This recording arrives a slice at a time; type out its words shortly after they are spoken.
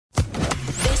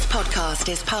podcast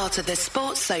is part of the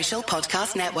Sports Social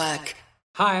Podcast Network.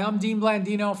 Hi, I'm Dean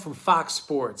Blandino from Fox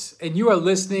Sports, and you are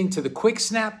listening to the Quick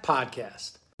Snap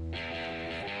Podcast.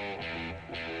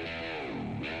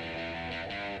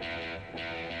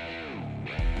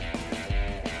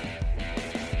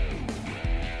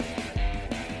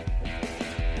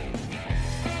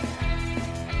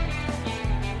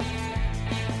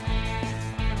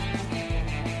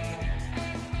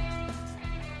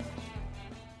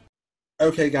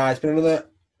 Okay, guys, been another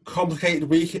complicated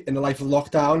week in the life of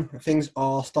lockdown. Things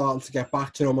are starting to get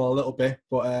back to normal a little bit,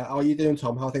 but how are you doing,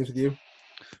 Tom? How are things with you?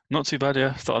 Not too bad,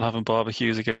 yeah. Started having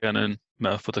barbecues again and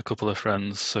met up with a couple of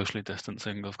friends, socially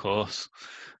distancing, of course.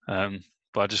 But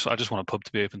I just want a pub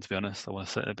to be open, to be honest. I want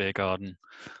to sit in a beer garden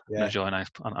and enjoy a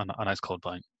nice cold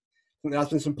pint. I think there has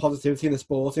been some positivity in the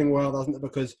sporting world, hasn't it?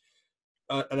 Because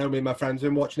I know me and my friends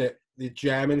have been watching it. The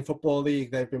German Football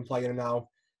League, they've been playing now.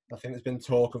 I think there's been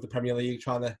talk of the Premier League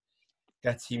trying to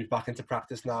get teams back into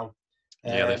practice now.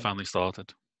 Yeah, they finally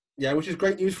started. Yeah, which is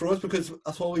great news for us because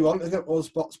that's all we want, isn't it? All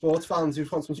sports fans who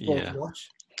want some sport to watch.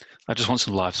 I just want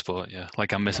some live sport, yeah.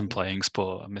 Like, I'm missing playing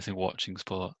sport. I'm missing watching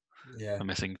sport. Yeah. I'm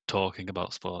missing talking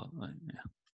about sport.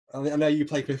 I know you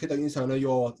play cricket, don't you? So I know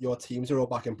your teams are all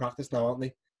back in practice now, aren't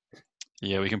they?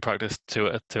 Yeah, we can practice two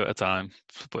at a time,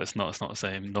 but it's not the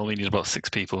same. Normally you need about 6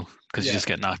 people because you just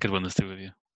get knackered when there's 2 of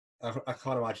you. I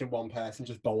can't imagine one person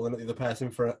just bowling at the other person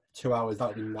for 2 hours. That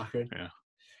would be knackered. Yeah,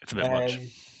 it's a bit much.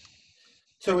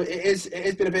 So it has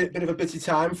been a bit of a busy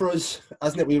time for us,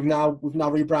 hasn't it? We've now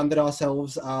rebranded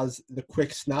ourselves as the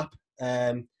Quick Snap.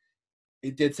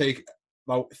 It did take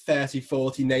about 30,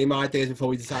 40 name ideas before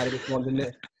we decided which one, didn't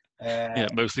it? Yeah,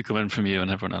 mostly coming from you and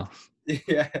everyone else.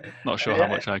 Yeah. Not sure how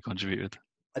much I contributed.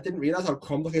 I didn't realise how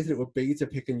complicated it would be to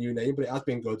pick a new name, but it has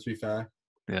been good, to be fair.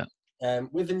 Yeah.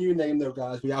 With the new name, though,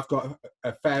 guys, we have got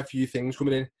a fair few things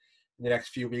coming in the next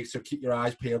few weeks, so keep your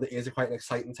eyes peeled. It is quite an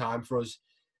exciting time for us.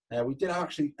 We did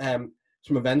actually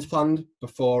some events planned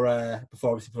before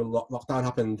obviously the lockdown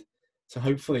happened. So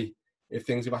hopefully, if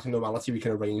things go back to normality, we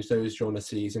can arrange those during the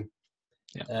season.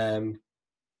 Yeah.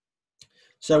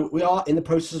 So we are in the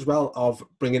process as well of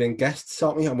bringing in guests,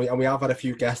 aren't we? And we have had a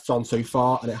few guests on so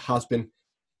far, and it has been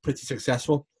pretty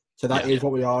successful. So that is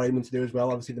what we are aiming to do as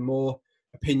well. Obviously, the more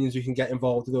opinions we can get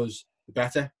involved with us, the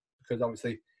better, because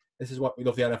obviously this is what we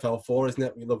love the NFL for, isn't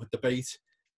it? We love a debate.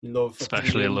 We love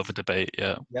especially opinions. I love a debate,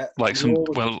 yeah. Like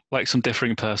some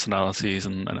differing personalities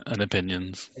and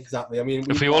opinions. Exactly. I mean,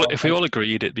 if we all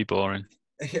agreed, it'd be boring.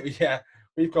 Yeah,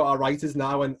 we've got our writers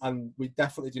now, and we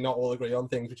definitely do not all agree on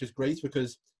things, which is great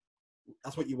because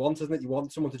that's what you want, isn't it? You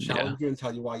want someone to challenge you and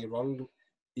tell you why you're wrong,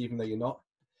 even though you're not.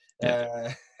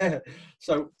 Yeah.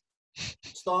 So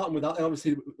starting with that, and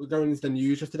obviously we're going into the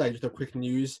news just today, just a quick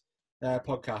news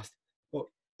podcast. But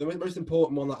the most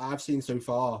important one that I've seen so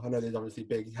far, I know there's obviously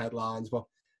big headlines, but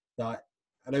that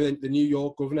I know the New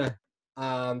York governor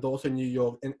and also New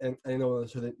York and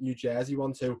so the New Jersey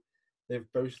one too, they've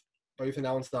both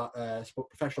announced that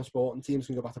professional sporting teams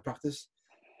can go back to practice.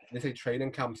 They say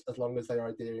training camps as long as they are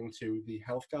adhering to the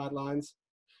health guidelines.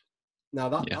 Now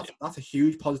that's a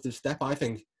huge positive step, I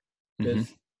think, because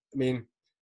I mean,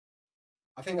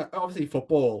 I think obviously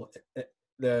football,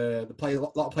 the players, a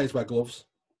lot of players wear gloves.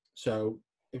 So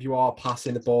if you are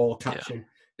passing the ball, catching,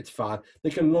 it's fine. They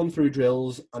can run through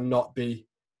drills and not be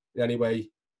in any way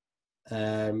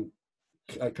committing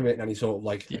any sort of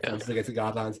offences against the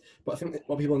guidelines. But I think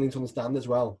what people need to understand as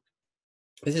well,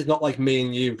 this is not like me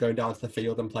and you going down to the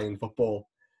field and playing football.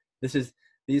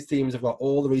 These teams have got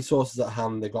all the resources at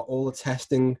hand. They've got all the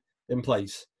testing in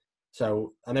place.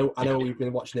 So I know we've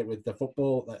been watching it with the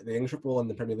football, like the English football and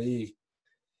the Premier League.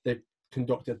 They've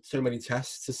conducted so many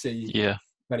tests to see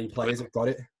many players have got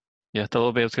it. Yeah,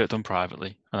 they'll be able to get it done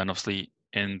privately, and then obviously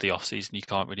in the off season you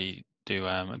can't really do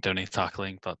any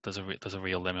tackling. But there's a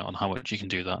real limit on how much you can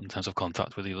do that in terms of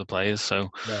contact with the other players. So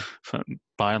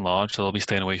by and large, they'll be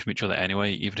staying away from each other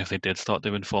anyway, even if they did start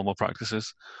doing formal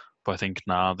practices. But I think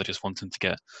now they're just wanting to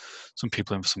get some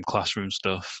people in for some classroom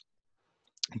stuff,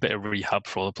 a bit of rehab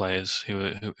for all the players who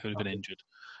have been injured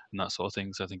and that sort of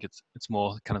thing. So I think it's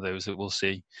more kind of those that we'll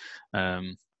see.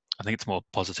 I think it's more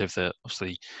positive that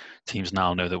obviously teams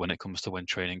now know that when it comes to when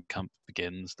training camp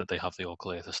begins, that they have the all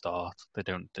clear to start.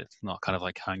 It's not kind of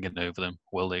like hanging over them.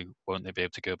 Won't they be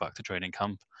able to go back to training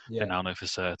camp? They now know for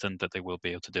certain that they will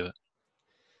be able to do it.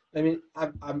 I mean,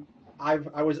 I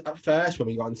was at first when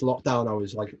we got into lockdown, I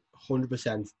was like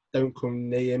 100%. Don't come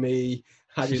near me.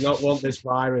 I do not want this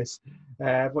virus.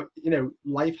 But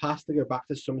life has to go back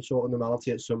to some sort of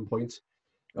normality at some point,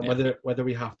 and whether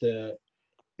we have to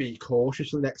be cautious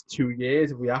for the next 2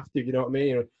 years, if we have to, you know what I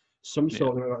mean? some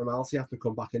sort of normality has to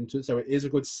come back into it. So it is a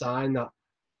good sign that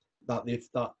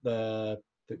the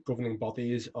governing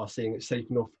bodies are seeing it safe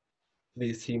enough for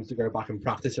these teams to go back and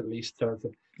practice at least. So it's a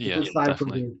good sign for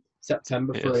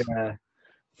September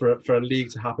for a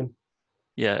league to happen.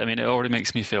 Yeah, I mean, it already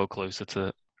makes me feel closer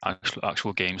to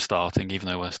actual games starting, even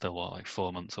though we're still like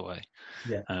 4 months away.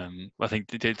 Yeah. I think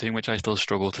the thing which I still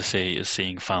struggle to see is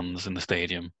seeing fans in the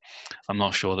stadium. I'm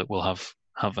not sure that we'll have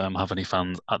any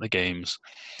fans at the games,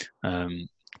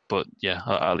 but yeah,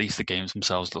 at least the games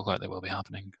themselves look like they will be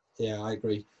happening. Yeah, I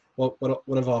agree. Well,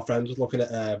 one of our friends was looking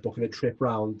at booking a trip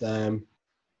around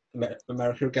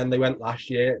America again. They went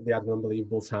last year. They had an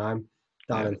unbelievable time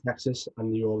down in Texas and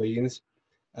New Orleans,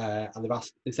 and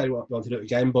they said they want to do it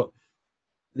again, but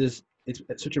it's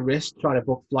such a risk trying to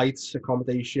book flights,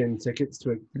 accommodation, tickets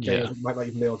to a game that might not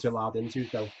even be able to allowed into.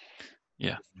 So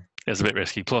yeah, it's a bit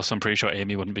risky. Plus, I'm pretty sure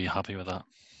Amy wouldn't be happy with that.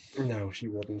 No, she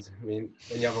wouldn't. I mean,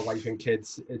 when you have a wife and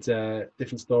kids, it's a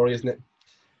different story, isn't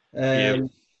it?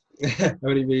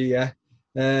 Only me, yeah.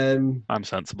 I'm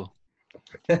sensible.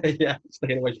 Yeah,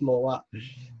 staying away from all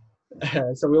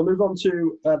that. So we'll move on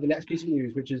to the next piece of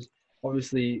news, which is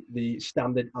obviously the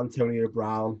standard Antonio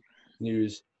Brown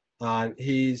news. And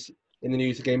he's in the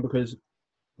news again because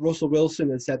Russell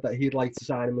Wilson has said that he'd like to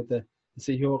sign him with the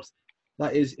Seahawks.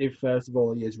 That is if, first of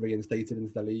all, he is reinstated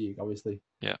into the league, obviously.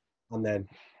 Yeah. And then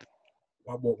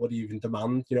what would he even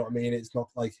demand? You know what I mean? It's not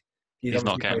like he's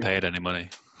not getting paid any money.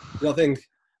 You don't think?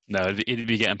 No, he'd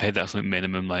be getting paid the absolute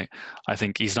minimum. Like, I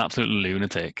think he's an absolute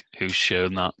lunatic who's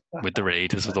shown that with the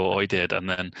Raiders with all he did. And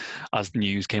then as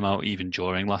news came out even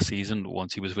during last season,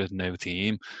 once he was with no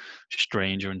team,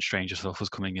 stranger and stranger stuff was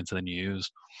coming into the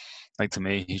news. Like, to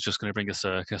me, he's just going to bring a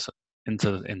circus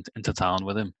into town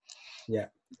with him. Yeah.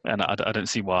 And I don't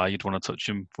see why you'd want to touch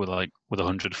him with a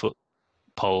 100-foot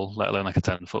pole, let alone like a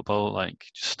 10-foot pole. Like,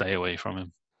 just stay away from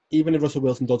him. Even if Russell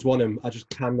Wilson does want him, I just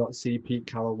cannot see Pete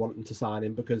Carroll wanting to sign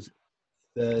him because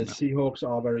the Seahawks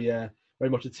are very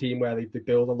much a team where they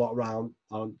build a lot around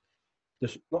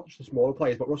just not just the smaller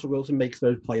players, but Russell Wilson makes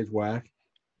those players work.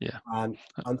 Yeah. And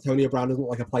Antonio Brown doesn't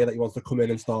look like a player that he wants to come in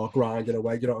and start grinding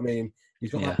away. You know what I mean?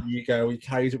 He's got that ego. He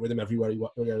carries it with him everywhere he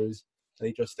goes, and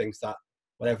he just thinks that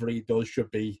whatever he does should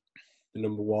be the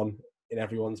number one in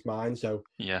everyone's mind. So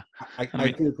yeah,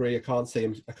 I do agree. I can't see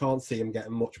him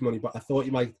getting much money, but I thought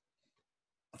he might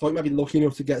be lucky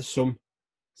enough to get some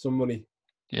money.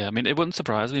 Yeah, I mean, it wouldn't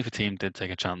surprise me if a team did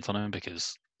take a chance on him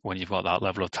because when you've got that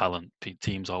level of talent,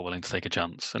 teams are willing to take a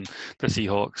chance. And the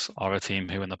Seahawks are a team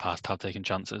who in the past have taken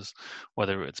chances,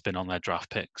 whether it's been on their draft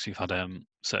picks, who've had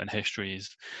certain histories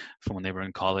from when they were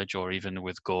in college, or even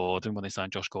with Gordon, when they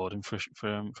signed Josh Gordon for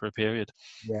a period.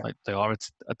 Yeah. Like, they are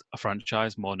a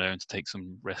franchise more known to take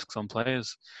some risks on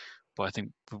players. But I think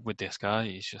with this guy,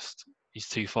 he's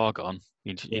too far gone.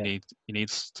 He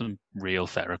needs some real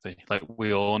therapy. Like,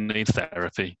 we all need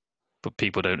therapy, but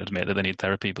people don't admit that they need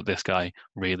therapy. But this guy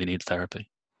really needs therapy.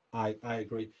 I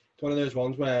agree. It's one of those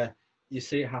ones where you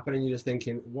see it happen and you're just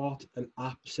thinking, what an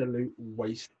absolute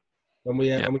waste. When we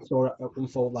saw it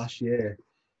unfold last year,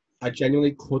 I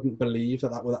genuinely couldn't believe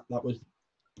that was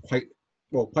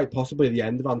quite possibly the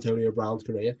end of Antonio Brown's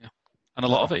career. Yeah. And a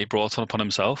lot of it he brought upon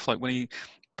himself. Like, when he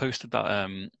posted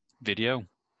that video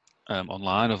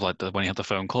online of when he had the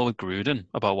phone call with Gruden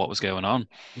about what was going on,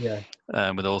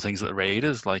 with all things at the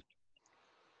Raiders, like,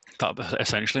 that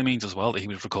essentially means as well that he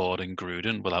was recording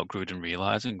Gruden without Gruden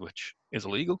realizing, which is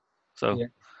illegal. So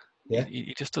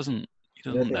he just doesn't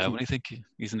know, and he thinks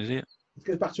he's an idiot. It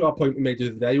goes back to our point we made the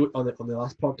other day on the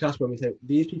last podcast when we say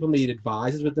these people need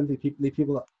advisors with them. The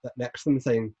people that next to them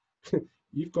saying,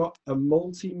 "You've got a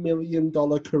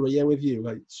multi-million-dollar career with you.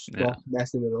 Like, stop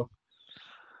messing it up."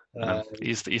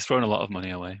 He's thrown a lot of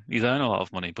money away. He's earned a lot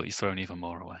of money, but he's thrown even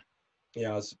more away.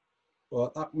 Yeah.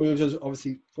 Well, that moves us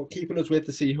obviously for keeping us with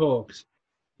the Seahawks.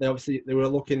 They were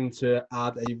looking to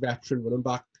add a veteran running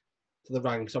back to the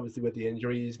ranks. Obviously, with the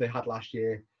injuries they had last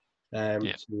year.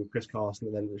 To Chris Carson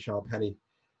and then Rashard Penny.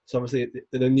 So obviously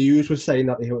the news was saying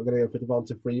that they were going to go for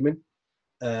Devonta Freeman.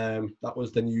 That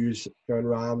was the news going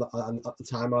around, and at the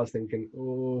time I was thinking,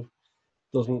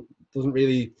 doesn't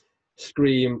really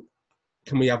scream,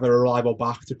 can we have a reliable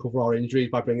back to cover our injuries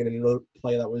by bringing in another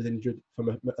player that was injured for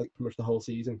pretty much the whole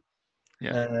season.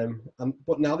 Yeah.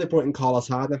 But now they brought in Carlos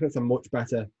Hyde. I think it's a much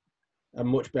better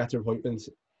appointment.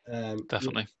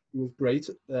 Definitely. He was great.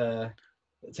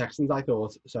 Texans, I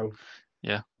thought. So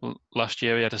yeah, well, last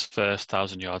year he had his first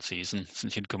 1,000-yard season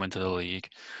since he'd come into the league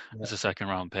as a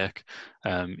second-round pick.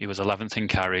 He was 11th in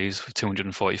carries with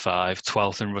 245,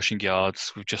 12th in rushing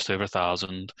yards with just over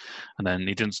 1,000, and then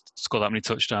he didn't score that many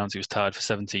touchdowns. He was tied for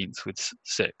 17th with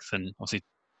 6th, and obviously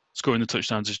scoring the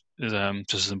touchdowns is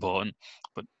just as important,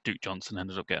 but Duke Johnson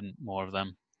ended up getting more of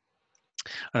them.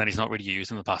 And then he's not really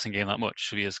used in the passing game that much,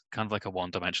 so he is kind of like a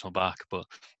one-dimensional back. But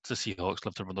the Seahawks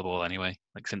love to run the ball anyway.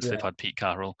 Like since they've had Pete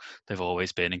Carroll, they've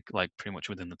always been like pretty much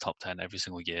within the top 10 every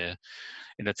single year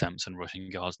in attempts and rushing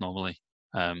yards normally.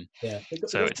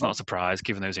 So it's not a surprise,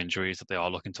 given those injuries, that they are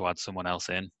looking to add someone else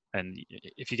in. And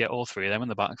if you get all three of them in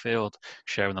the backfield,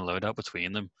 sharing the loadout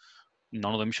between them,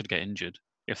 none of them should get injured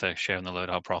if they're sharing the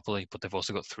loadout properly. But they've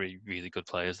also got three really good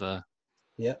players there.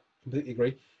 Yeah, completely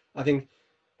agree. I think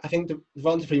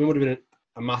Devonta Freeman would have been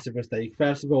a massive mistake.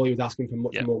 First of all, he was asking for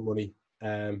much more money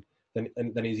than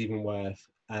he's even worth.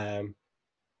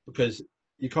 Because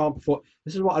you can't perform.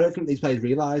 This is what I don't think these players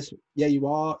realise. Yeah, you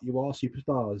are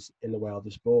superstars in the world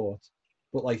of sport,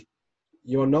 but like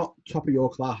you're not top of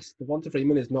your class. Devonta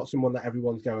Freeman is not someone that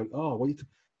everyone's going, oh, wait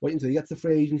until he gets to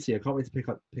free agency. I can't wait to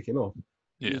pick him up.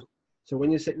 Yeah. So when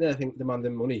you're sitting there,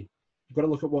 demanding money, you've got to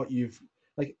look at what you've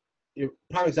like.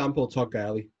 Prime example, Todd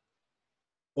Gurley.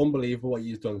 Unbelievable what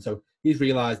he's done. So he's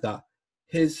realised that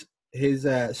his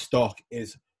stock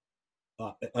is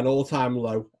an all-time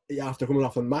low after coming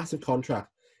off a massive contract.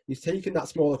 He's taken that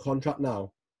smaller contract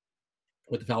now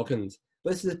with the Falcons.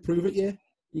 But this is a prove it year.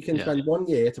 He can spend 1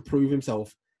 year to prove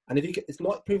himself. And if it's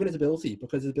not proving his ability,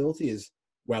 because his ability is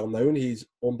well known, he's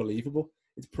unbelievable.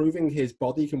 It's proving his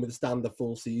body can withstand the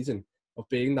full season of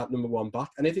being that number one back.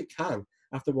 And if it can,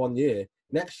 after 1 year,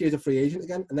 next year's a free agent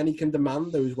again, and then he can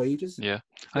demand those wages. Yeah.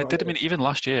 And it did, I mean, even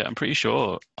last year, I'm pretty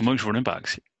sure amongst running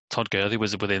backs, Todd Gurley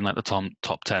was within like the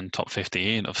top 10, top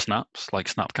 15 of snaps, like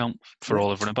snap count for all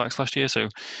of running backs last year. So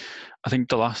I think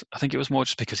it was more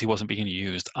just because he wasn't being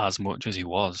used as much as he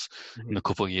was in the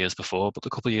couple of years before. But the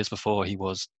couple of years before, he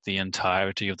was the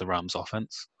entirety of the Rams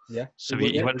offense. Yeah. So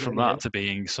he went from that to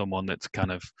being someone that's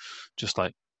kind of just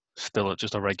like still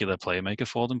just a regular playmaker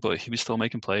for them, but he was still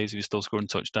making plays. He was still scoring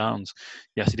touchdowns.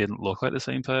 Yes, he didn't look like the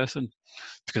same person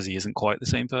because he isn't quite the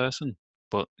same person,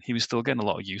 but he was still getting a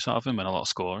lot of use out of him and a lot of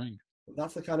scoring.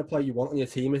 That's the kind of player you want on your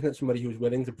team, isn't it? Somebody who's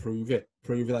willing to prove it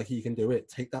like he can do it,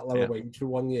 take that lower wage for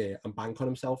 1 year and bank on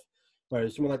himself.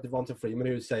 Whereas someone like Devonta Freeman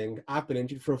who's saying, I've been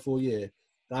injured for a full year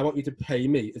and I want you to pay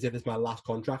me as if it's my last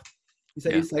contract.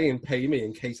 He's saying, pay me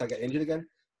in case I get injured again.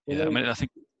 I mean, I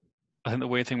think the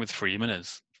weird thing with Freeman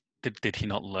is, did he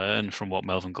not learn from what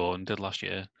Melvin Gordon did last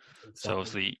year? Exactly. So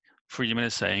obviously, Freeman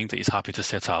is saying that he's happy to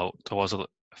sit out. There was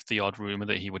the odd rumour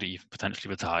that he would even potentially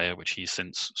retire, which he's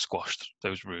since squashed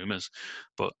those rumours.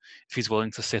 But if he's willing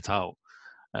to sit out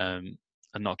and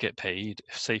not get paid,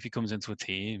 if he comes into a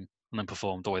team and then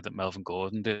performed the way that Melvin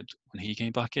Gordon did when he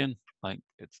came back in, like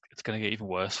it's going to get even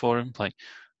worse for him. Like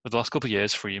for the last couple of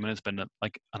years, Freeman has been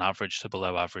like an average to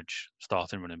below average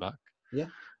starting running back. Yeah.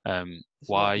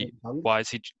 Why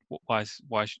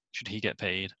should he get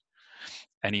paid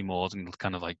any more than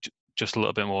kind of like just a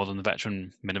little bit more than the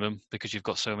veteran minimum? Because you've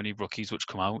got so many rookies which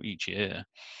come out each year,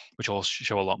 which all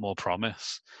show a lot more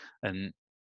promise. And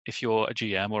if you're a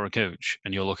GM or a coach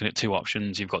and you're looking at two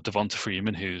options, you've got Devonta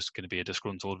Freeman, who's going to be a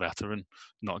disgruntled veteran,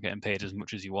 not getting paid as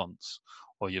much as he wants,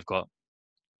 or you've got,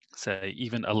 say,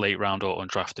 even a late round or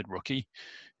undrafted rookie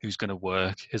who's going to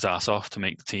work his ass off to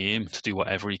make the team, to do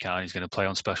whatever he can. He's going to play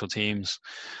on special teams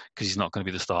because he's not going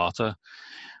to be the starter.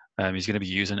 He's going to be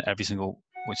using every single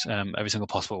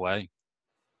possible way.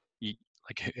 Who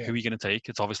are you going to take?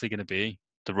 It's obviously going to be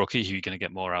the rookie who you're going to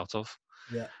get more out of,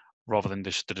 rather than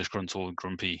just the disgruntled,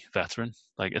 grumpy veteran.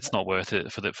 Like it's not worth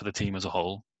it for the team as a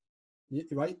whole. You're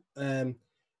right.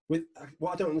 With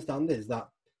what I don't understand is that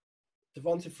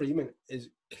Devonta Freeman is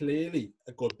clearly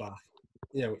a good back.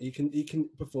 You know, he can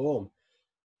perform.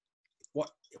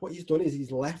 What he's done is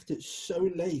he's left it so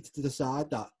late to decide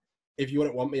that if you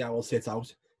wouldn't want me, I will sit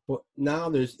out. But now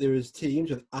there is teams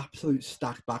with absolute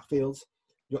stacked backfields.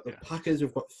 You've got the Packers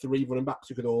who've got 3 running backs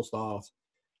who could all start.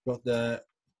 You've got the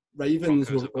Ravens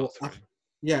who've got 3.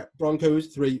 Broncos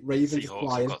 3, Ravens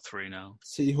Seahawks have got 3 now.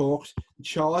 Seahawks, the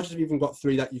Chargers have even got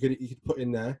 3 that you could put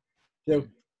in there. You know,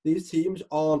 these teams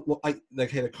aren't like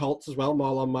the Colts as well,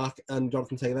 Marlon Mack and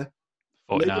Jonathan Taylor.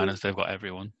 49ers, they've got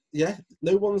everyone. Yeah,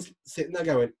 no one's sitting there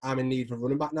going, I'm in need of a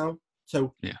running back now.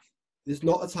 So there's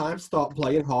not a time to start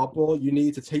playing hardball. You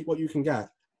need to take what you can get,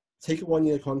 take a 1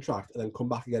 year contract, and then come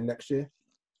back again next year.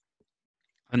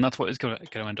 And that's what it's going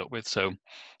to end up with. So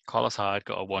Carlos Hyde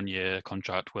got a 1 year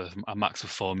contract with a max of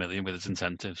 $4 million with his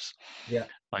incentives. Yeah.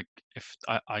 Like if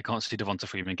I can't see Devonta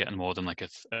Freeman getting more than like a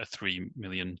 $3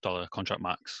 million contract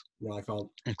max. No, I can't.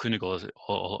 Including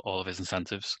all of his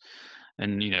incentives.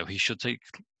 And, you know, he should take,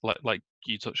 like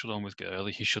you touched on with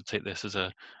Gurley, he should take this as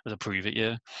a prove it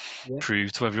year. Yeah.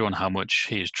 Prove to everyone how much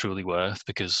he is truly worth,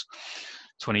 because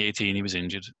 2018 he was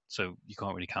injured, so you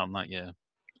can't really count that year.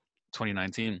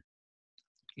 2019,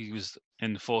 he was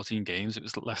in 14 games. It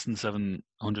was less than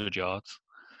 700 yards.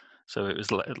 So it was,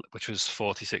 which was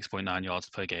 46.9 yards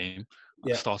per game.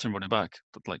 Yeah. Starting running back,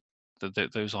 but like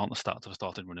those aren't the stats of a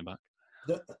starting running back.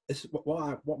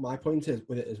 What my point is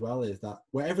with it as well is that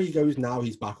wherever he goes now,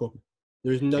 he's back up.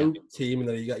 There is no team in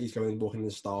the league that he's going and walking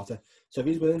as a starter. So if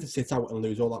he's willing to sit out and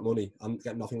lose all that money and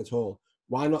get nothing at all,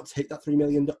 why not take that $3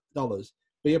 million,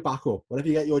 be a backup? Whenever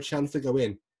you get your chance to go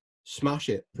in, smash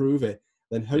it, prove it,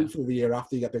 then hopefully the year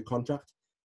after you get a big contract.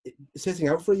 Sitting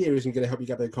out for a year isn't going to help you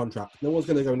get a big contract. No one's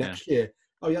going to go next year,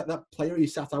 oh yeah, that player he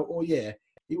sat out all year,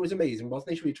 he was amazing,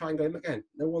 wasn't he? Should we try and go him again?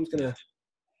 No one's going to...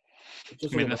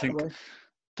 I mean, I think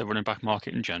the running back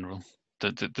market in general,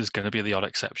 there's going to be the odd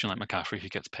exception like McCaffrey who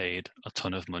gets paid a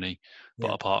ton of money.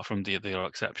 But apart from the odd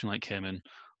exception like him, and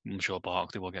I'm sure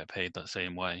Barkley will get paid that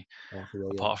same way.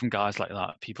 Apart from guys like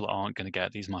that, people aren't going to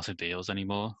get these massive deals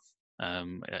anymore. I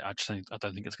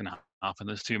don't think it's going to happen.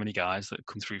 There's too many guys that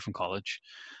come through from college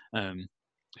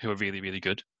who are really, really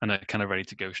good and are kind of ready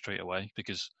to go straight away,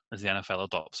 because as the NFL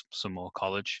adopts some more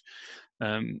college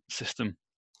system,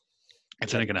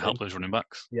 it's only going to help those running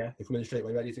backs. Yeah, they're coming straight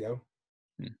away, ready to go.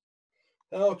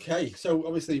 Okay, so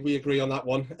obviously we agree on that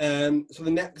one. So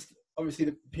the next, obviously,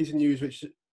 the piece of news, which,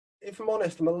 if I'm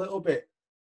honest, I'm a little bit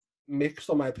mixed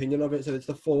on my opinion of it. So it's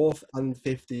the 4th and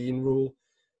 15 rule.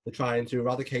 They're trying to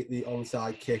eradicate the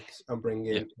onside kicks and bring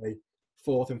in a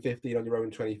 4th and 15 on your own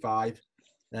 25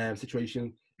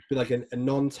 situation. Be like a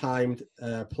non-timed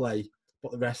play,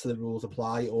 but the rest of the rules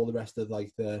apply. All the rest of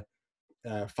like the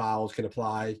fouls can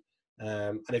apply.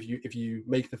 And if you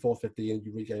make the 4th 15,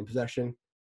 you regain possession.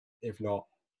 If not,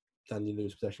 then you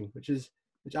lose possession, which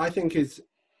I think it's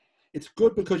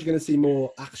good because you're going to see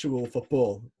more actual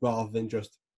football rather than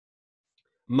just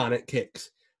manic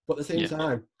kicks. But at the same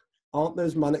time, aren't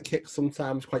those manic kicks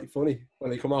sometimes quite funny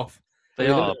when they come off? They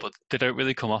are, but they don't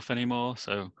really come off anymore.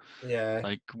 So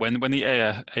like when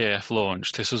the AF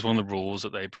launched, this was one of the rules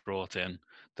that they brought in,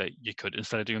 that you could,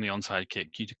 instead of doing the onside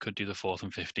kick, you could do the 4th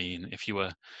and 15 if you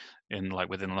were in like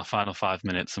within the final 5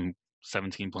 minutes and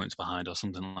 17 points behind or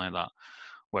something like that.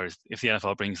 Whereas if the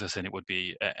NFL brings this in, it would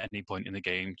be at any point in the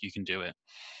game you can do it.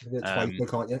 Twice,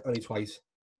 can't you? Only twice.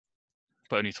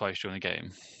 But only twice during the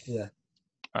game. Yeah.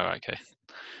 All right. Okay.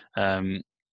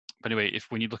 But anyway,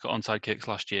 when you look at onside kicks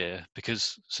last year,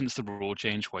 because since the rule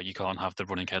change where you can't have the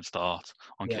running head start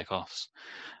on kickoffs,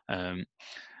 in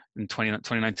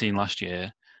 2019 last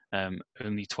year,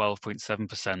 only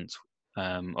 12.7%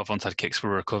 of onside kicks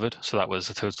were recovered. So that was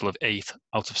a total of 8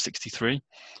 out of 63.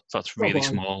 So that's really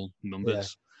small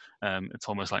numbers. It's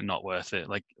almost like not worth it.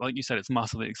 Like you said, it's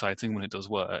massively exciting when it does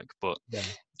work, but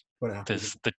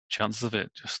there's the chances of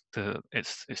it just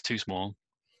it's too small.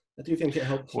 I do think it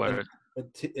helps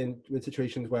with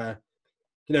situations where,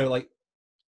 you know, like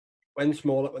when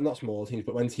not small teams,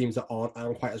 but when teams that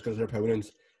aren't quite as good as their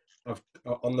opponents,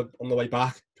 on the way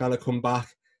back, trying to come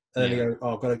back, and then they go,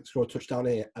 oh, I've got to score a touchdown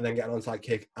here, and then get an onside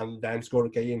kick, and then score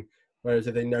again. Whereas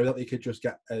if they know that they could just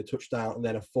get a touchdown and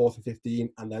then a 4th and 15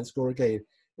 and then score again,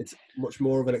 it's much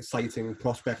more of an exciting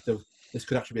prospect of this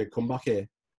could actually be a comeback here.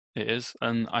 It is,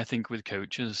 and I think with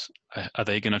coaches, are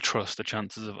they going to trust the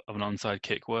chances of an onside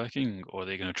kick working, or are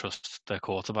they going to trust their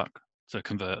quarterback to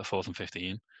convert a 4th and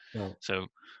 15? No. So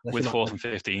with 4th and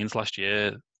 15s last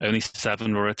year, only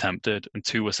 7 were attempted and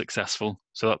 2 were successful.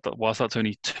 So that whilst that's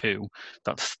only 2,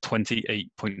 that's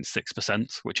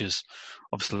 28.6%, which is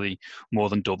obviously more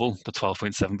than double the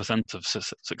 12.7% of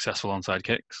successful onside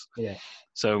kicks. Yeah.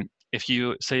 So if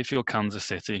you're Kansas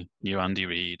City, you're Andy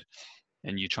Reid,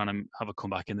 and you're trying to have a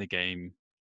comeback in the game,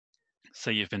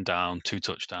 say you've been down 2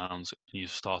 touchdowns and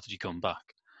you've started your comeback,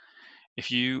 if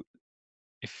you're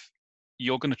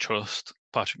going to trust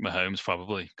Patrick Mahomes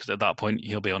probably, because at that point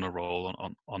he'll be on a roll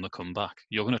on the comeback.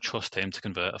 You're going to trust him to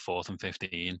convert a 4th and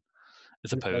 15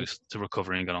 as opposed to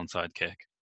recovering an onside kick.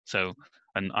 So,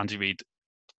 and Andy Reid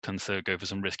tends to go for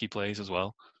some risky plays as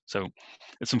well. So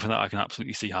it's something that I can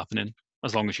absolutely see happening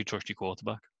as long as you trust your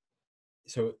quarterback.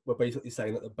 So we're basically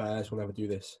saying that the Bears will never do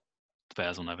this. The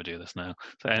Bears will never do this now.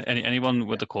 So anyone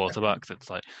with the quarterback that's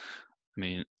like, I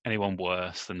mean, anyone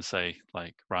worse than say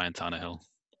like Ryan Tannehill,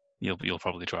 you'll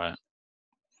probably try it.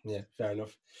 Yeah, fair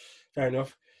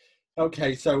enough.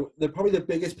 Okay, so probably the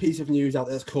biggest piece of news out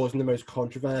there that's causing the most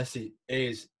controversy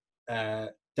is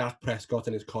Dak Prescott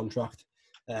and his contract.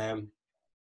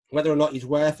 Whether or not he's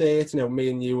worth it, you know,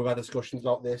 me and you have had discussions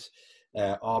about this.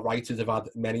 Our writers have had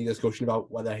many discussions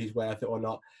about whether he's worth it or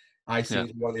not. I see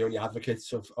he's one of the only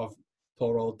advocates of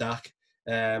poor old Dak.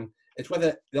 It's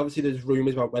whether, obviously there's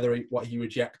rumours about what he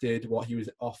rejected, what he was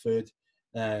offered.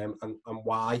 and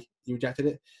why he rejected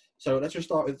it. So let's just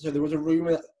start with, so there was a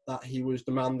rumour that he was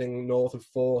demanding north of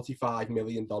 $45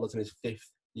 million in his 5th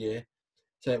year.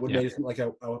 So it would make it like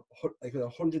a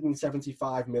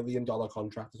 $175 million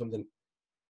contract or something.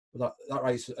 Was that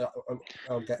right?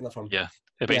 I'm getting that from. Yeah,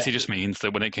 it basically just means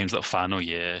that when it came to that final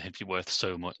year, he'd be worth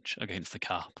so much against the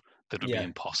cap that it would be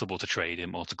impossible to trade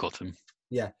him or to cut him.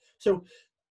 Yeah. So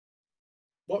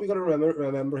what we've got to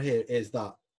remember here is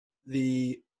that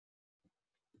the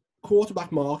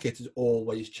quarterback market is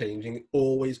always changing. It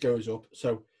always goes up.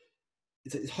 So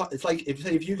it's like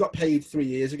if you got paid 3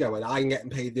 years ago and I'm getting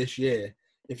paid this year,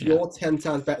 if you're 10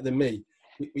 times better than me,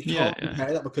 we can't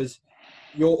compare that, because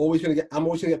I'm always going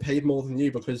to get paid more than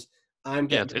you, because I'm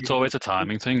getting it's always a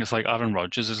timing thing. It's like Aaron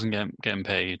Rodgers isn't getting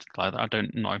paid. Like,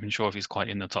 not even sure if he's quite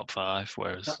in the top 5,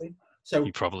 whereas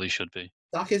he probably should be.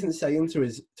 Dak isn't saying to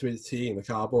his team, the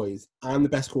Cowboys, I'm the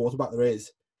best quarterback there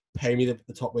is, pay me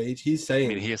the top wage. He's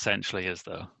saying... I mean, he essentially is,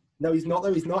 though. No, he's not,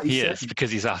 though. He's not. He is,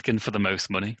 because he's asking for the most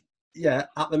money. Yeah,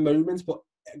 at the moment, but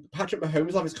Patrick Mahomes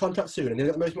will have his contract soon, and he'll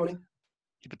get the most money.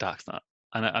 Yeah, but Dak's not.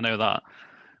 I know that.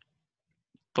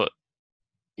 But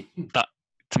that,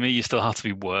 to me, you still have to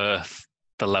be worth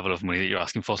the level of money that you're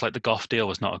asking for. It's like the Goff deal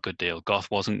was not a good deal.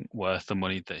 Goff wasn't worth the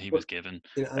money that he was given.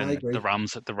 And I agree. The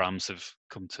Rams have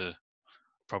come to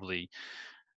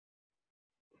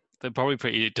they're probably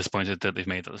pretty disappointed that they've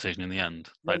made that decision in the end.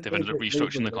 Like, they've ended up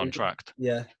restructuring the contract.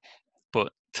 Yeah.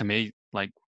 But to me,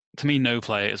 no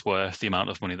player is worth the amount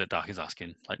of money that Dak is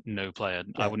asking. Like, no player.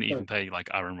 I wouldn't even pay like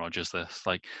Aaron Rodgers this.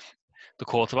 Like, the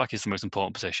quarterback is the most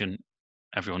important position.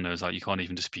 Everyone knows that. You can't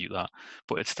even dispute that.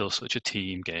 But it's still such a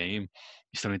team game.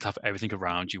 You still need to have everything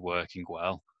around you working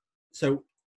well. So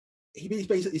he's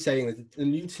basically saying that the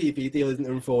new TV deal isn't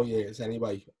in 4 years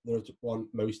anyway. There's one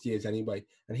most years anyway.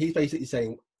 And he's basically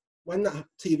saying, when that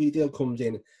TV deal comes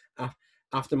in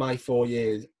after my 4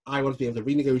 years, I want to be able to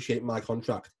renegotiate my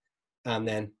contract and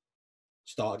then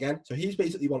start again. So he's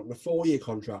basically wanting a 4-year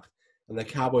contract, and the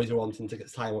Cowboys are wanting to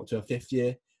tie him up to a 5th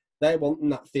year. They're wanting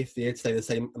that 5th year to stay the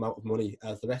same amount of money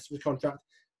as the rest of the contract,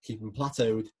 keep him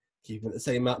plateaued, keep him at the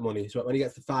same amount of money. So when he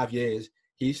gets to 5 years,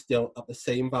 he's still at the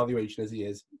same valuation as he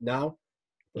is now.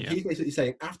 But he's basically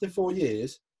saying, after 4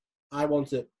 years, I want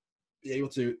to be able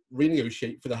to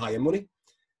renegotiate for the higher money,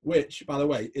 which, by the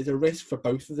way, is a risk for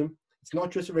both of them. It's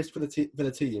not just a risk for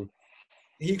the team.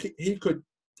 He could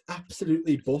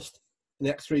absolutely bust the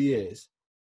next 3 years,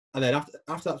 and then after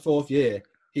that 4th year,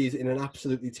 he's in an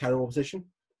absolutely terrible position.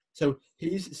 So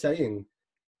he's saying,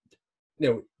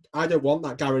 I don't want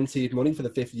that guaranteed money for the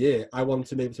 5th year. I want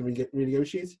to be able to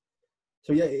renegotiate.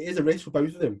 So yeah, it is a risk for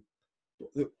both of them.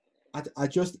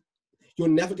 You're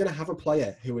never going to have a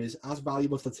player who is as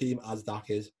valuable to the team as Dak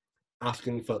is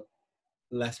asking for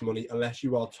less money, unless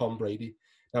you are Tom Brady.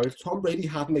 Now, if Tom Brady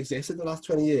hadn't existed the last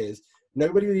 20 years,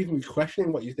 nobody would even be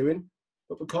questioning what he's doing.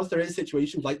 But because there is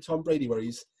situations like Tom Brady where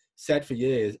he's said for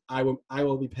years, I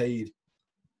will be paid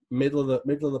middle of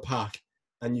the pack,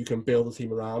 and you can build a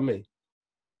team around me.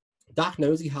 Dak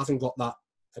knows he hasn't got that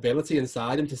ability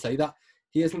inside him to say that.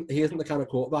 He isn't the kind of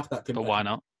quarterback that could. But why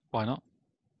not? Why not?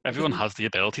 Everyone has the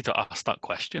ability to ask that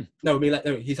question. No, I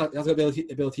mean, he has the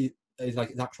ability. Is like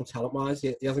his actual talent wise.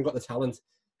 He hasn't got the talent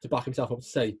to back himself up to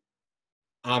say,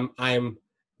 I am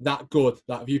that good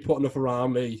that if you put enough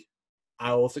around me,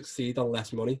 I will succeed on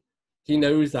less money. He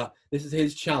knows that this is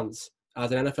his chance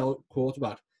as an NFL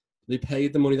quarterback to be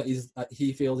paid the money that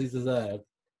he feels he's deserved.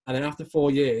 And then after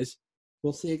 4 years,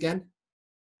 we'll see again.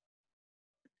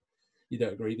 You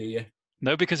don't agree, do you?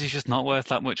 No, because he's just not worth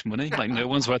that much money. Like, no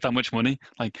one's worth that much money.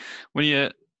 Like, when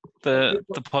you the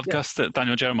podcast that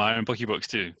Daniel Jeremiah and Bucky Brooks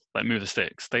do, like Move the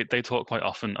Sticks, they talk quite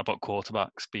often about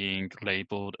quarterbacks being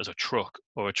labelled as a truck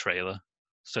or a trailer.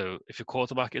 So if your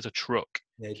quarterback is a truck,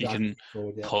 he can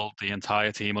pull the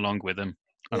entire team along with him.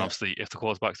 And obviously, if the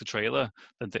quarterback's a trailer,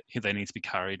 then they need to be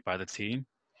carried by the team.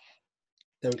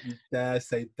 Don't you dare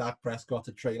say Dak Prescott's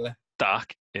a trailer.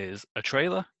 Dak is a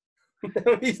trailer.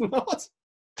 No, he's not.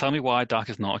 Tell me why Dak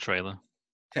is not a trailer.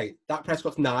 Okay, Dak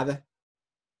Prescott's neither.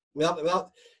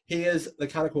 He is the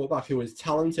kind of quarterback who is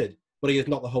talented, but he is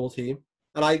not the whole team.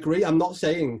 And I agree. I'm not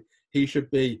saying he should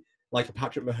be like a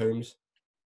Patrick Mahomes.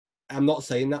 I'm not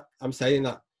saying that. I'm saying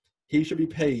that he should be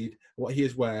paid what he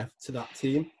is worth to that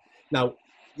team. Now,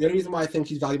 the only reason why I think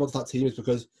he's valuable to that team is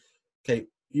because, okay,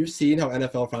 you've seen how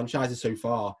NFL franchises so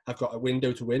far have got a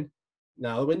window to win.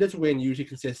 Now, the window to win usually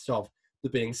consists of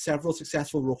there being several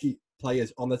successful rookie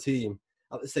players on the team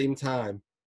at the same time.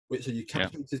 So your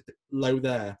cap is low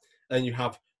there. And you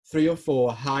have 3 or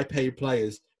 4 high-paid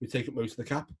players who take up most of the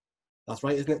cap. That's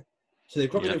right, isn't it? So they've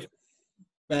got rid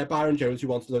of Byron Jones, who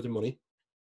wants a load of money.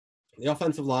 The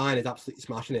offensive line is absolutely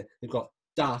smashing it. They've got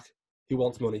Dak, who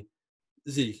wants money.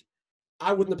 Zeke.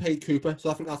 I wouldn't have paid Cooper,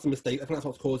 so I think that's a mistake. I think that's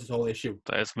what's caused this whole issue.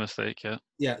 That is a mistake, yeah.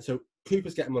 Yeah, so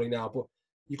Cooper's getting money now, but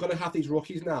you've got to have these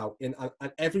rookies now, and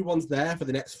everyone's there for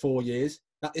the next 4 years.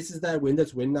 This is their window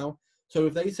to win now. So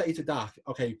if they say to Dak,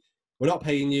 okay, we're not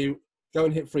paying you, go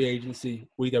and hit free agency,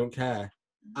 we don't care,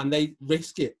 and they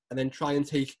risk it and then try and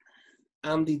take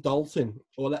Andy Dalton,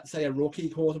 or let's say a rookie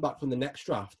quarterback from the next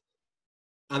draft,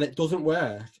 and it doesn't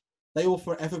work, they will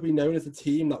forever be known as the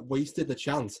team that wasted the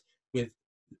chance with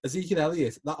Ezekiel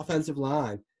Elliott, that offensive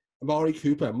line, Amari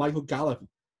Cooper, Michael Gallup,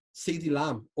 CeeDee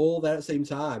Lamb, all there at the same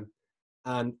time,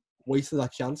 and wasted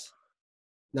that chance.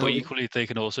 Now, but equally, they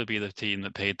can also be the team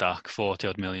that paid Dak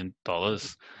 $40 million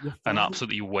and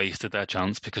absolutely wasted their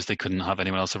chance because they couldn't have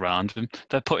anyone else around him.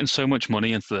 They're putting so much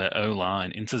money into their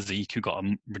O-line, into Zeke, who got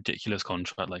a ridiculous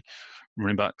contract. Like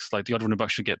running backs, like the odd running back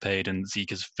should get paid, and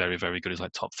Zeke is very, very good. He's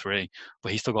like top 3,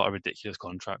 but he's still got a ridiculous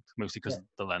contract, mostly because of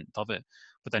the length of it.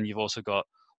 But then you've also got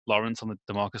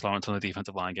Demarcus Lawrence on the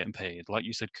defensive line getting paid. Like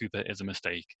you said, Cooper is a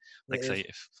mistake. Like say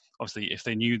if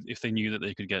they knew that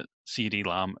they could get CeeDee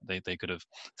Lamb, they could have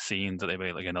seen that they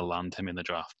were going to land him in the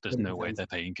draft. There's no way they're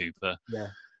paying Cooper. Yeah.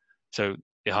 So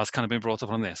it has kind of been brought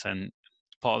up on this, and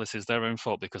part of this is their own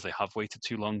fault because they have waited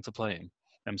too long to play him.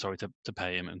 I'm sorry, to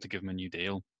pay him and to give him a new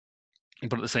deal.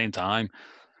 But at the same time,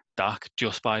 Dak,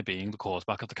 just by being the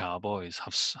quarterback of the Cowboys,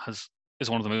 is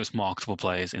one of the most marketable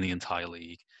players in the entire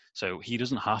league. So he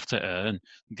doesn't have to earn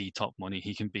the top money.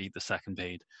 He can be the second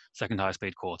highest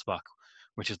paid quarterback,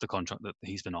 which is the contract that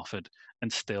he's been offered,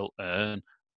 and still earn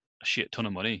a shit ton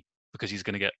of money because he's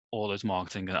going to get all those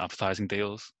marketing and advertising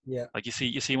deals. Yeah. Like you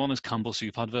see him on those Campbell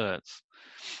Soup adverts.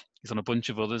 He's on a bunch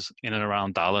of others in and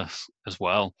around Dallas as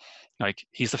well. Like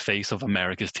he's the face of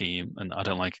America's team, and I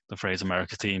don't like the phrase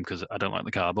America's team because I don't like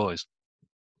the Cowboys.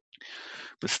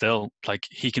 But still, like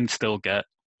he can still get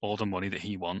all the money that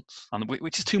he wants, and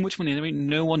which is too much money. I mean,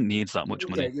 no one needs that much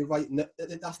money. Yeah, you're right. No,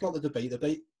 that's not the debate.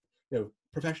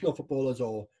 Professional footballers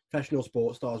or professional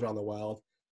sports stars around the world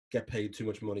get paid too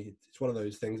much money. It's one of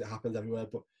those things that happens everywhere.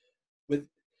 But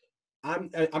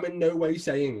I'm in no way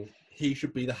saying he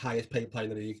should be the highest paid player in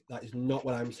the league. That is not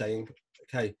what I'm saying.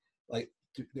 Okay, like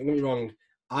don't get me wrong.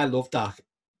 I love Dak.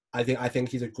 I think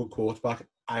he's a good quarterback.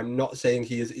 I'm not saying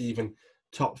he is even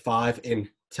top 5 in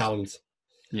talent.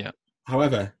 Yeah.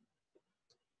 However,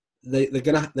 they're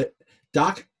gonna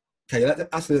Dak. Okay, let's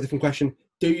ask a different question.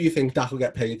 Do you think Dak will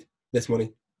get paid this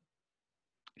money?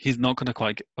 He's not going to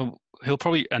quite. He'll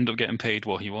probably end up getting paid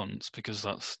what he wants because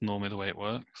that's normally the way it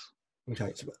works.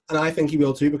 Okay, and I think he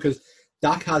will too because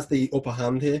Dak has the upper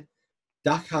hand here.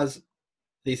 Dak has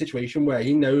the situation where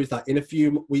he knows that in a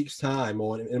few weeks' time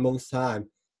or in a month's time,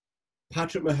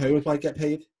 Patrick Mahomes might get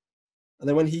paid, and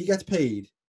then when he gets paid,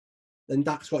 then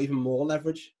Dak's got even more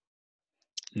leverage.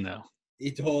 No.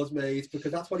 He does, mate,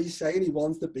 because that's what he's saying. He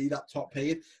wants to be that top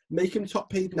paid. Make him top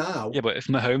paid now. Yeah, but if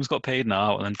Mahomes got paid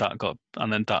now and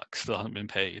then Dak still hasn't been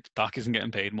paid, Dak isn't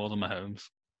getting paid more than Mahomes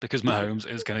because Mahomes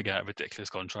is going to get a ridiculous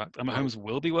contract, and Mahomes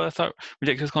will be worth that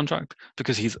ridiculous contract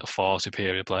because he's a far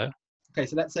superior player. Okay,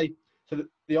 so let's say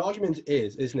the argument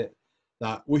is, isn't it,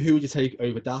 that who would you take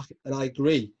over Dak? And I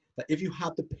agree that if you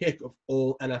had the pick of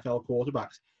all NFL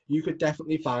quarterbacks, you could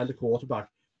definitely find a quarterback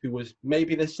who was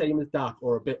maybe the same as Dak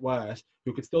or a bit worse,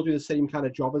 who could still do the same kind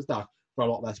of job as Dak for a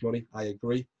lot less money. I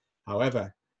agree.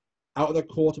 However, out of the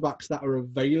quarterbacks that are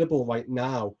available right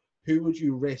now, who would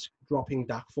you risk dropping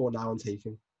Dak for now and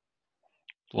taking?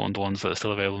 The ones that are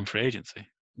still available in free agency.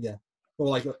 Yeah. Or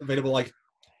like available, like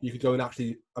you could go and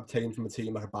actually obtain from a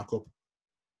team like a backup.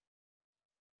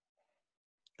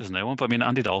 There's no one, but I mean,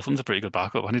 Andy Dalton's a pretty good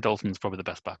backup. Andy Dalton's probably the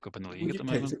best backup in the league at the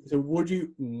moment. So would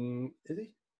you... is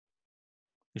he?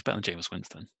 He's better than Jameis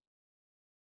Winston.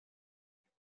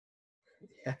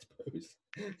 Yeah, I suppose.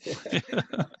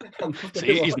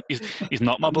 See, he's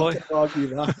not my boy.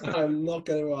 I'm not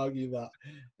going to argue that.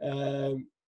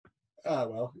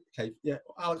 Well, okay. Yeah,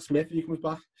 Alex Smith, if he comes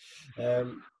back.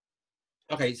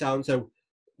 Okay, so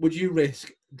would you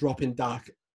risk dropping Dak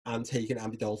and taking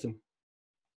Andy Dalton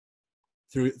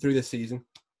through this season?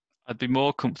 I'd be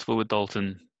more comfortable with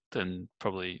Dalton than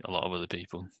probably a lot of other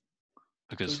people.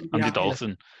 Because Andy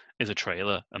Dalton is a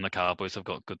trailer and the Cowboys have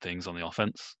got good things on the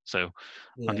offense. So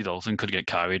Andy Dalton could get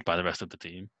carried by the rest of the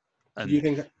team. And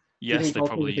they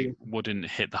probably wouldn't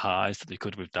hit the highs that they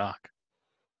could with Dak.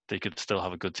 They could still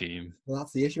have a good team. Well,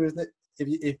 that's the issue, isn't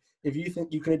it? If you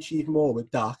think you can achieve more with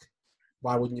Dak,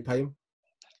 why wouldn't you pay him?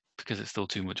 Because it's still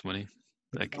too much money.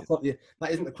 That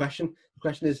isn't the question. The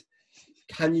question is,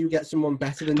 can you get someone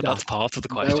better than Dak? That's part of the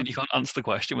question. You can't answer the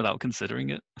question without considering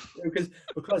it.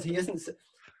 Because he isn't.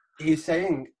 he's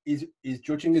saying he's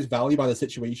judging his value by the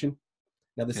situation.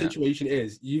 Now, the situation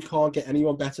is you can't get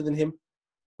anyone better than him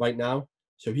right now,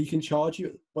 so he can charge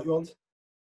you what you want.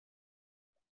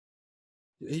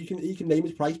 He can name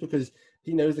his price because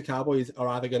he knows the Cowboys are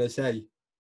either going to say,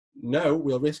 no,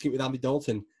 we'll risk it with Andy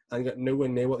Dalton and get nowhere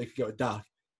near what they could get with Dak,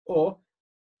 or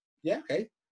okay,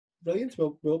 brilliant,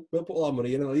 we'll put all our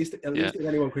money in, and at least if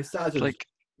anyone criticizes, we're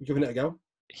giving it a go.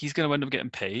 He's going to end up getting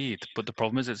paid, but the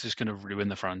problem is it's just going to ruin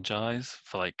the franchise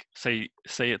for like say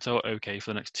it's okay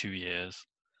for the next 2 years,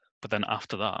 but then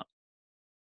after that,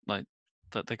 like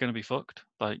that they're going to be fucked.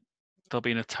 Like they'll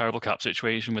be in a terrible cap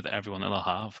situation with everyone that they'll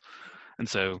have, and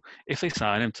so if they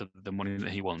sign him to the money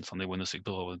that he wants and they win the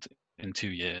Super Bowl in 2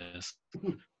 years,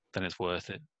 then it's worth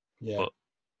it. Yeah. But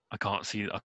I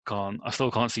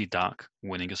still can't see Dak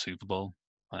winning a Super Bowl.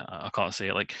 I can't see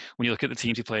it. Like when you look at the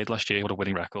teams he played last year, what a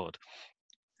winning record.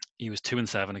 He was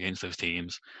 2-7 against those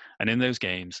teams, and in those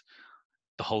games,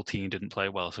 the whole team didn't play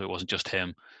well. So it wasn't just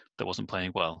him that wasn't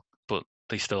playing well, but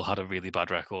they still had a really bad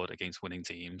record against winning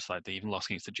teams. Like they even lost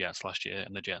against the Jets last year,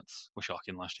 and the Jets were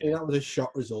shocking last year. Yeah, that was a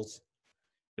shock result.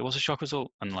 It was a shock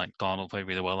result, and like Darnold played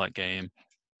really well that game,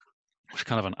 which is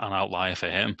kind of an outlier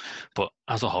for him. But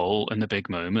as a whole, in the big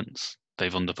moments,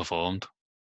 they've underperformed.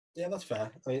 Yeah, that's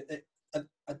fair. I mean,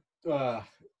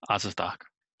 as is Dak.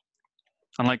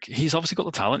 And like he's obviously got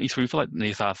the talent. He threw for like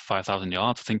nearly 5,000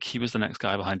 yards. I think he was the next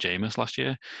guy behind Jameis last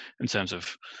year in terms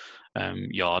of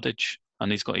yardage.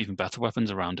 And he's got even better weapons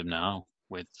around him now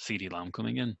with CD Lamb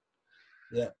coming in.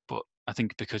 Yeah. But I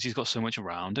think because he's got so much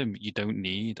around him, you don't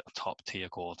need a top tier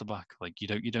quarterback. Like you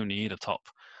don't need a top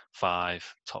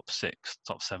 5, top 6,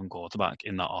 top 7 quarterback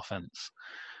in that offense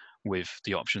with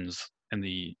the options and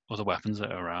the other weapons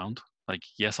that are around. Like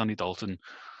yes, Andy Dalton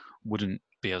wouldn't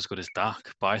be as good as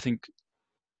Dak, but I think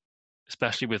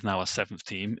especially with now a 7th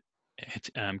team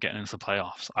getting into the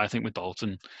playoffs, I think with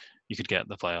Dalton, you could get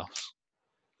the playoffs.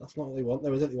 That's not what they want,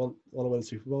 though, is it? They want to win a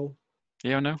Super Bowl.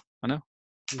 Yeah, I know.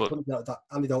 But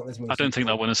Andy Dalton isn't. I don't think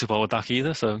they'll win a Super Bowl with Dak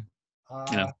either. So,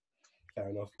 fair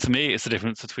enough. To me, it's the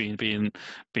difference between being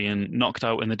knocked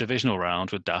out in the divisional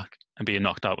round with Dak and being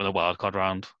knocked out with a wild card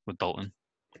round with Dalton.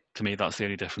 To me, that's the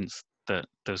only difference that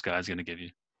those guys are going to give you.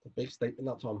 A big statement,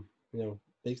 that Tom.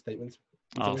 Big statement.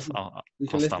 I'll stand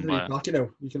by it.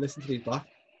 You can listen to these back.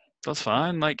 That's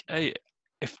fine. Like, hey,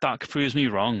 if Dak proves me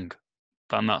wrong,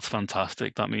 then that's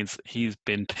fantastic. That means he's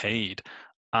been paid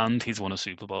and he's won a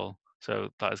Super Bowl. So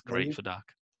that is great for Dak.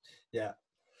 Yeah.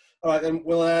 All right, then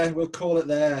we'll call it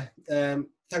there.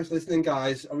 Thanks for listening,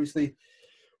 guys. Obviously,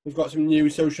 we've got some new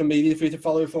social media for you to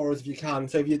follow for us if you can.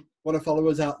 So if you want to follow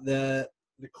us at the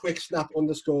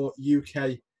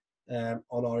quicksnap_UK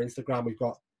on our Instagram, we've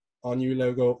got our new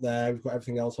logo up there. We've got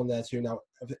everything else on there too now.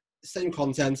 Same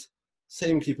content,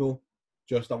 same people,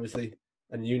 just obviously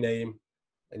a new name,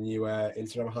 a new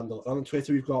Instagram handle. And on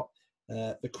Twitter, we've got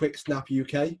the Quick Snap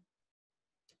UK.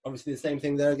 Obviously, the same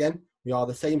thing there again. We are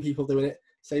the same people doing it,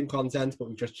 same content, but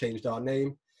we've just changed our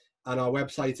name. And our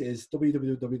website is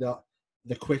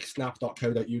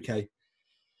www.thequicksnap.co.uk.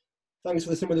 Thanks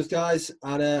for listening with us, guys.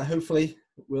 And hopefully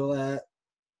we'll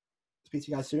speak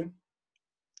to you guys soon.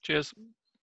 Cheers.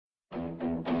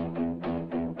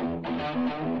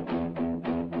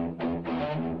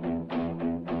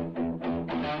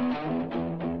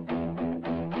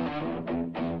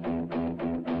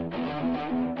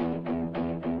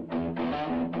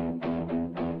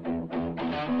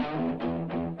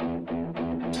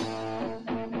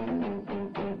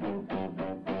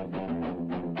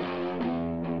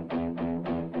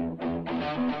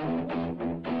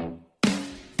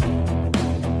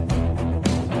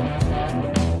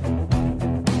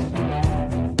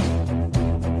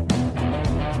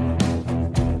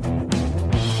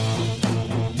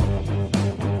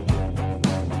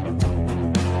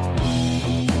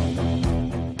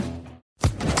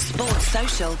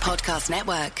 Podcast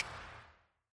Network.